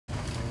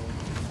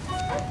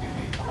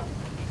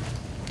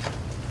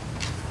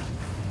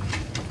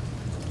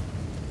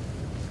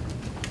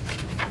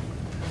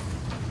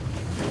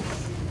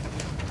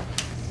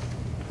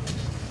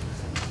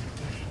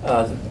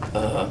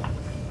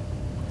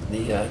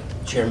The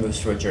chair moves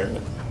for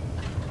adjournment.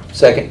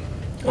 Second.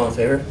 All in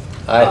favor?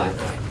 Aye. Aye.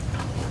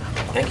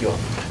 Thank you all.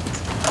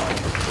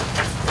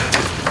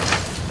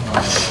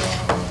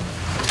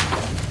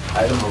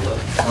 Item 11.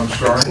 I'm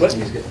sorry? What?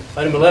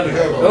 Item 11.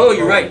 Oh,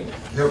 you're right.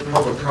 You have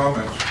public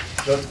comments.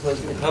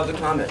 Public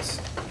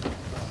comments.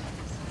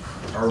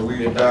 Are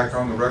we back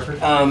on the record?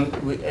 Well,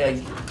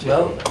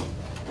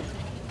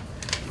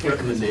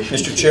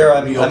 Mr. Chair,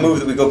 I move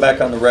that we go back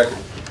on the record.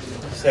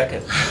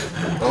 second.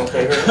 All in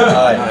favor?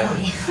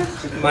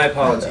 Aye. My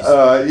apologies.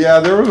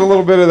 Yeah, there was a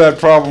little bit of that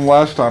problem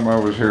last time I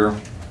was here.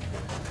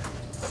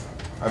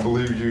 I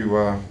believe you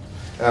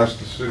asked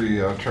the city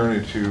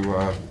attorney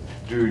to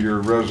do your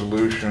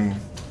resolution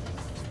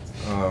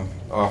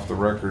off the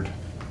record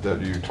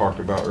that you talked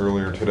about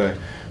earlier today.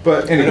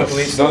 But anyway,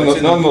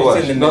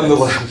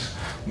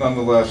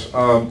 nonetheless,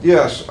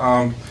 yes,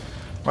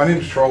 my name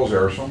is Charles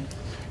Arison,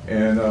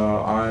 and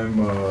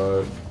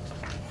I'm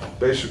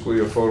basically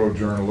a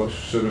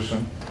photojournalist,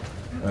 citizen,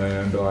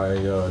 and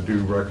I do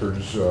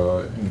records,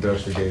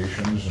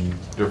 investigations,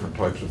 and different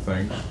types of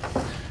things.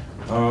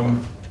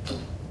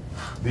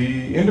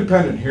 The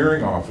independent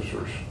hearing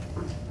officers,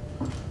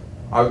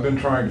 I've been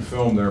trying to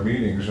film their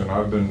meetings and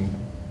I've been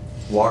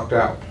locked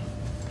out.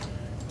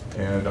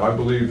 And I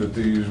believe that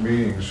these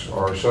meetings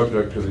are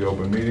subject to the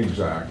Open Meetings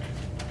Act,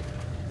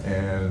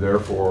 and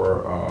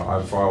therefore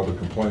I've filed a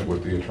complaint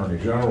with the Attorney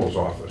General's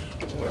office.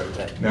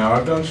 Now,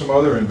 I've done some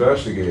other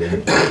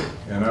investigating,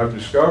 and I've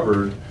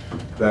discovered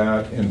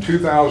that in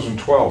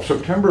 2012,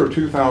 September of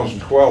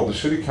 2012, the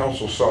City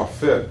Council saw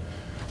fit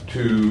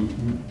to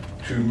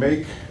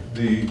make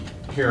the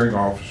hearing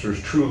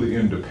officers truly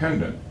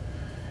independent,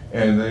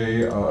 and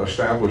they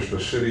established a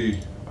city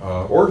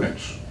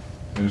ordinance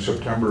in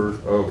September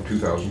of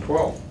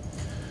 2012.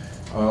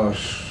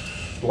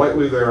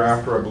 Slightly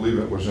thereafter, I believe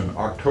it was in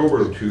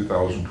October of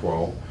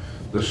 2012,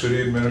 the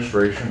city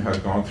administration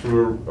had gone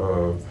through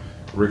a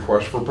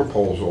request for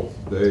proposal.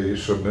 They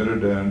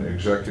submitted an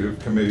executive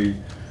committee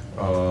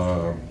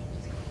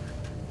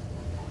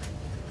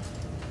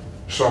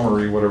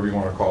summary, whatever you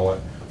want to call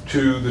it,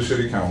 to the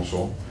city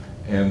council,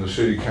 and the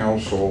city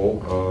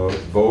council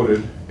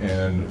voted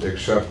and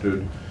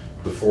accepted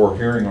the 4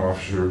 hearing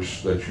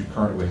officers that you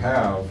currently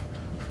have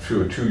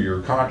to a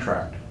 2-year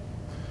contract.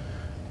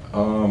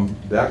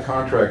 That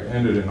contract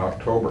ended in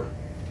October.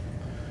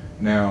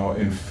 Now,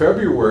 in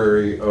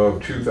February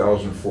of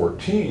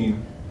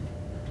 2014,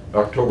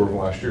 October of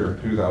last year,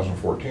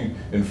 2014,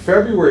 in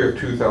February of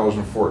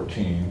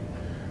 2014,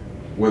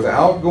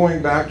 without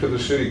going back to the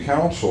city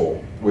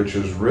council, which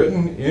is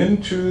written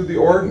into the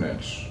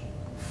ordinance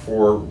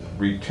for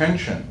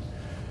retention,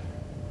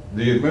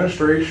 the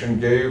administration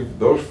gave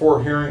those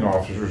 4 hearing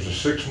officers a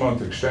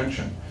 6-month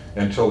extension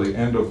until the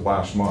end of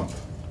last month.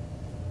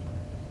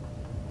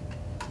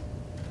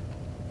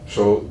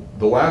 So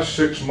the last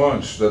 6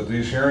 months that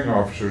these hearing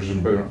officers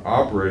have been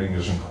operating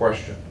is in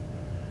question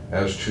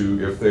as to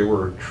if they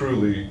were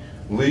truly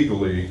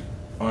legally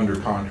under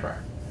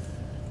contract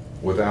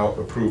without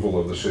approval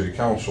of the city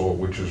council,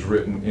 which is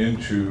written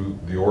into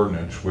the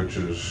ordinance, which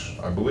is,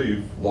 I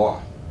believe,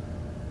 law.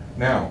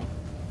 Now,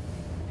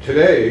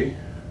 today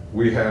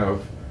we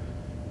have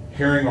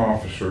hearing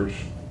officers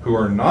who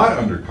are not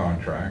under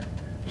contract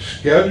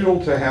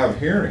scheduled to have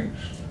hearings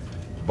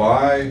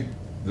by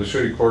the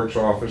city clerk's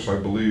office. I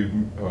believe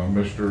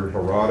Mr.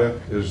 Harada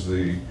is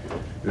the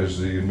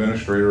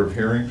administrator of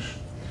hearings.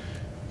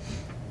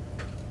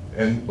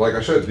 And like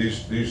I said,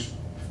 these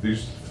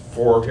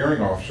 4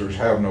 hearing officers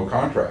have no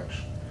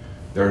contracts.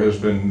 There has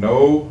been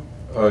no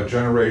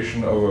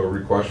generation of a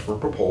request for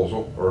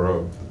proposal,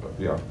 or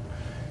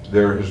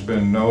there has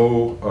been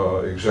no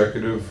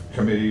executive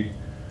committee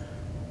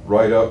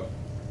write-up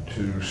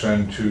to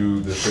send to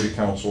the city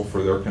council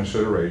for their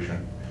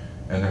consideration,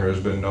 and there has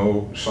been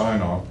no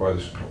sign-off by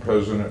the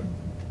president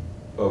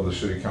of the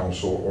city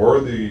council or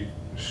the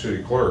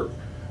city clerk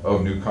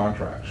of new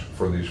contracts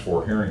for these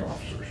 4 hearing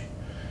officers.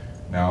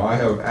 Now, I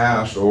have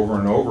asked over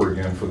and over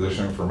again for this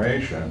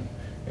information,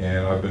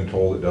 and I've been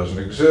told it doesn't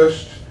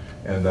exist,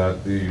 and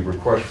that the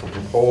request for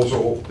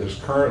proposal is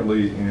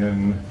currently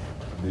in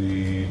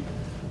the,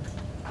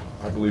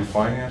 I believe,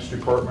 finance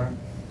department,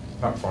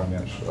 not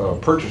finance,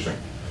 purchasing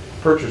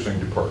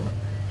department.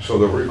 So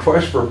the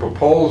request for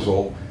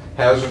proposal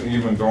hasn't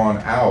even gone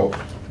out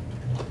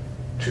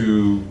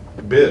to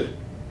bid.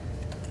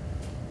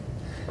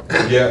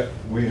 Yet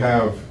we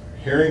have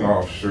hearing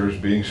officers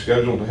being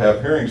scheduled to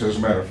have hearings. As a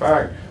matter of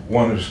fact,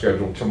 one is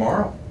scheduled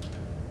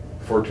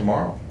for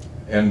tomorrow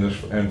and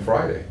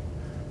Friday.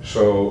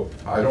 So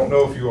I don't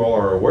know if you all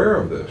are aware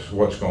of this,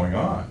 what's going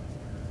on,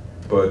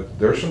 but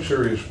there's some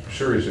serious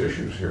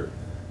issues here,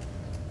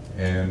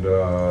 and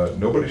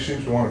nobody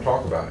seems to want to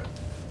talk about it.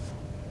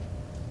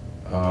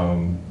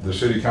 The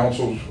city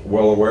council's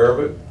well aware of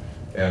it,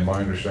 and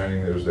my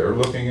understanding is they're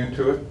looking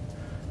into it,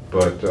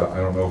 but I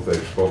don't know if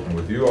they've spoken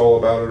with you all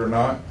about it or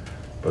not,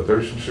 but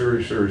there's some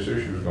serious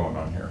issues going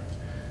on here.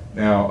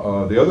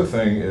 Now, the other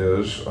thing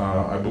is,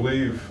 I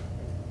believe,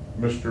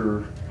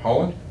 Mr.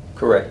 Holland?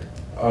 Correct.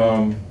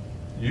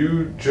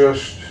 You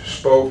just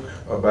spoke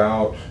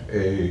about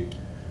a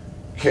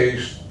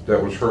case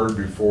that was heard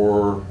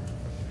before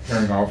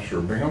Hearing Officer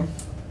Bingham,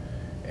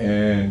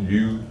 and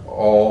you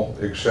all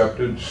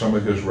accepted some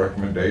of his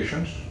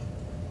recommendations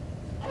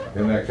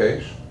in that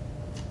case.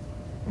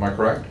 Am I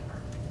correct?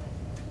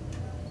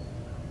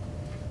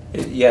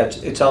 Yeah,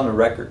 it's on the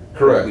record.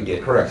 Correct. We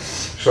did. Correct.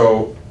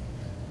 So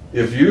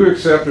if you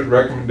accepted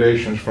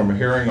recommendations from a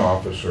hearing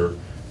officer,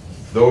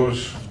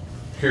 those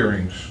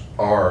hearings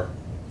are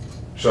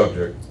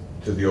subject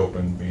to the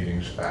Open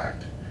Meetings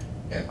Act,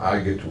 and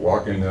I get to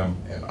walk in them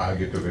and I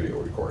get to video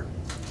record.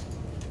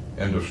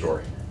 End of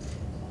story.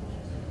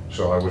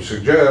 So I would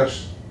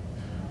suggest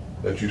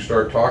that you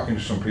start talking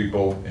to some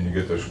people and you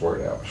get this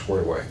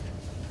squared away.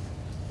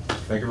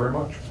 Thank you very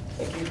much.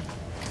 Thank you.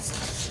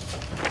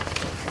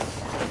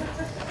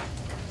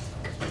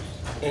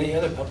 Any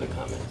other public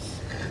comments?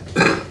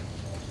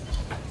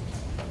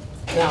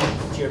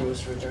 Now, Chair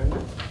moves for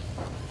adjournment.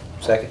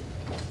 Second.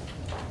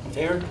 In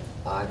favor?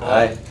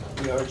 Aye.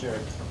 We are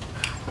adjourned.